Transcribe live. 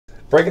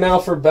Breaking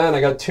out for Ben, I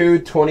got two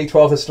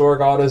 2012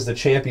 Historic Autos, the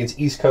Champions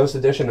East Coast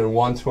Edition, and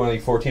one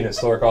 2014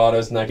 Historic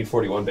Autos,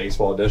 1941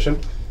 Baseball Edition.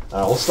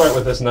 We'll start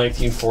with this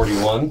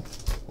 1941.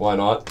 Why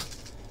not?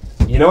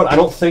 You know what? I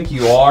don't think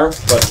you are,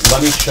 but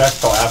let me check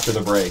till after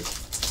the break.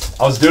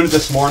 I was doing it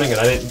this morning,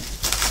 and I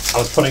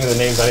was putting in the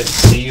names. I didn't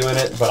see you in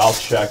it, but I'll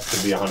check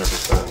to be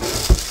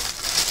 100%.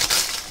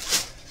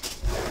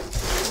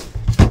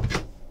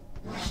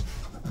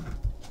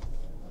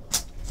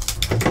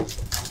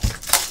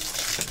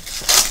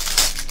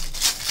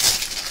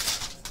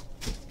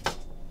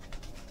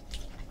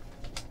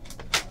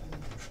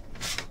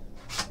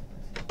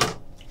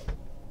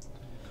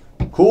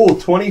 Cool,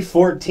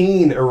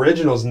 2014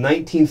 Originals,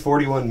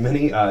 1941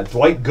 Mini,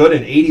 Dwight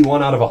Gooden,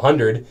 81 out of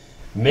 100.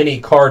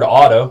 Mini card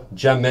auto,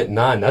 Gem Mint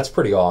 9. That's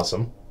pretty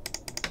awesome.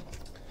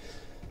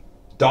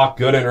 Doc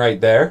Gooden right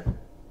there.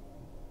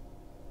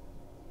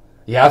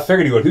 Yeah, I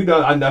figured he would.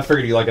 I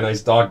figured he like a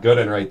nice Doc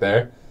Gooden right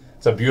there.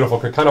 It's a beautiful,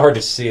 kind of hard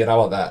to see it. How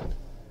about that?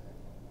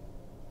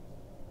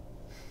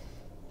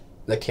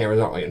 The camera's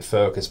not really in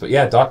focus, but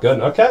yeah, Doc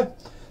Gooden. Okay,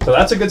 so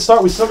that's a good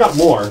start. We still got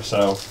more,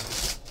 so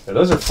yeah,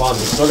 those are fun.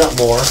 We still got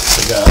more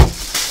to go.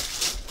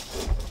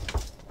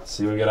 Let's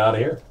see what we get out of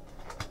here.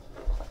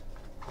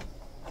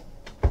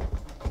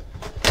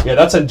 Yeah,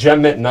 that's a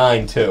Gem Mint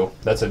 9 too.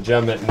 That's a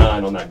Gem Mint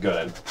 9 on that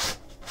Gooden.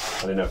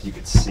 I didn't know if you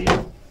could see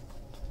it.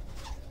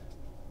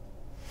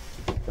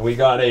 And we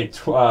got a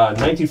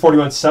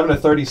 1941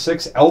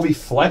 7/36 L.B.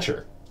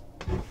 Fletcher.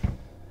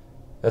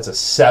 That's a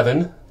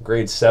 7,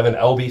 grade 7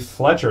 L.B.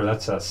 Fletcher.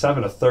 That's a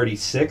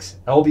 7/36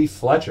 L.B.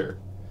 Fletcher.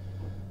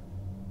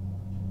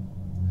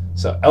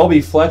 So L.B.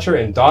 Fletcher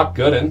and Doc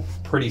Gooden,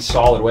 pretty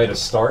solid way to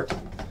start.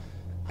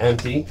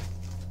 Empty,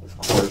 of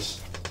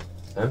course,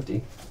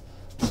 empty.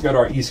 Let's go to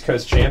our East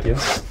Coast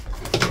champions.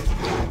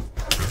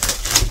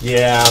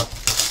 Yeah.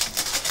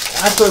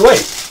 Actually,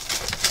 wait.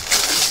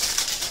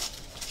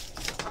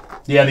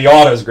 Yeah, the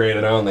auto's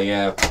graded only,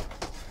 yeah.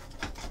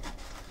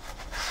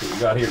 So we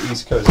got here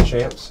East Coast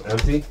champs,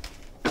 empty.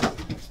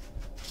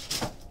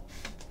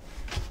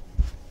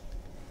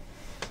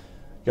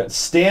 Got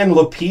Stan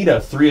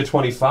Lapita,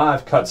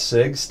 3/25, cut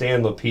sig,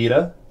 Stan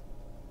Lapita.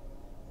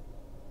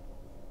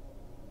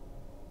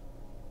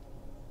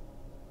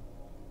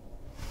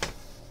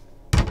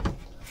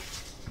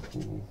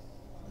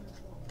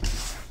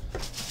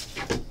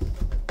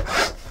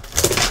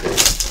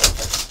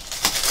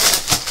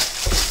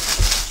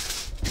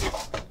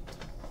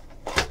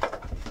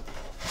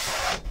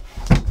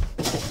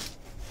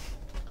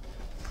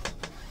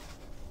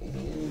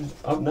 And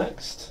up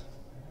next,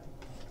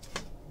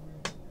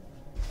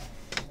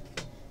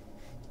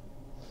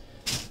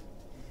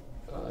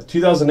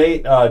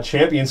 2008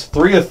 champions,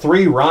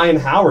 3/3 Ryan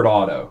Howard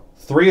auto.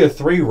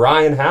 3/3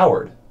 Ryan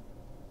Howard.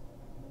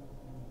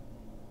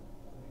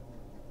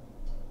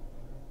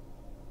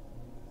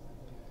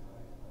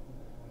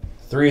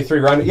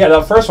 Ryan. Yeah,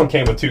 that first one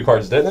came with 2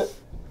 cards, didn't it?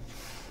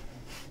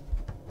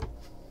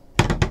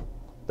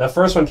 That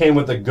first one came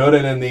with the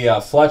Gooden and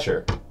the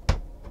Fletcher.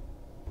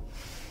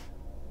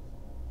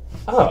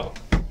 Oh.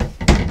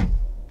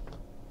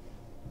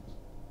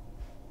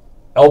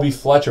 L.B.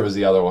 Fletcher was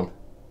the other one.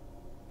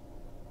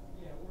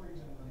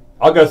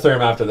 I'll go through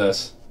them after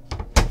this.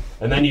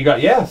 And then you got,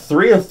 yeah,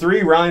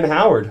 3/3 Ryan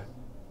Howard.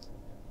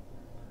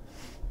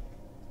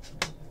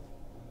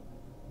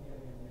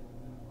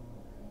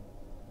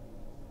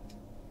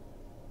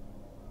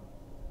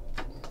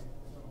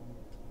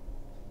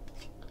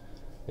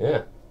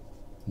 Yeah.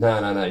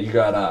 No. You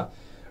got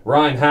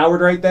Ryan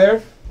Howard right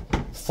there.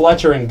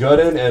 Fletcher and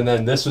Gooden. And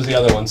then this was the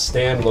other one,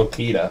 Stan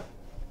Lapita.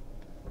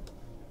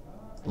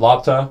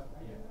 Lopta,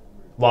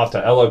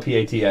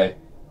 L-O-P-A-T-A.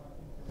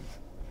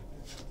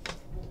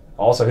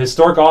 Also,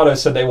 Historic Auto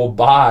said they will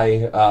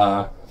buy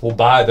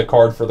the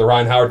card for the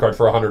Ryan Howard card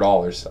for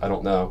 $100. I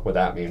don't know what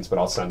that means, but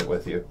I'll send it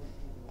with you.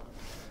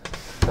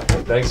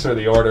 Thanks for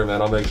the order,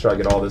 man. I'll make sure I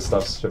get all this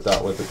stuff shipped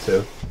out with it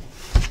too.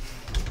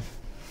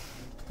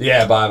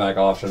 Yeah, buyback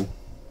option.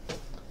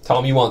 Tell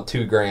them you want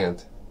 $2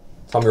 grand.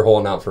 Tell them you're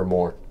holding out for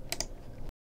more.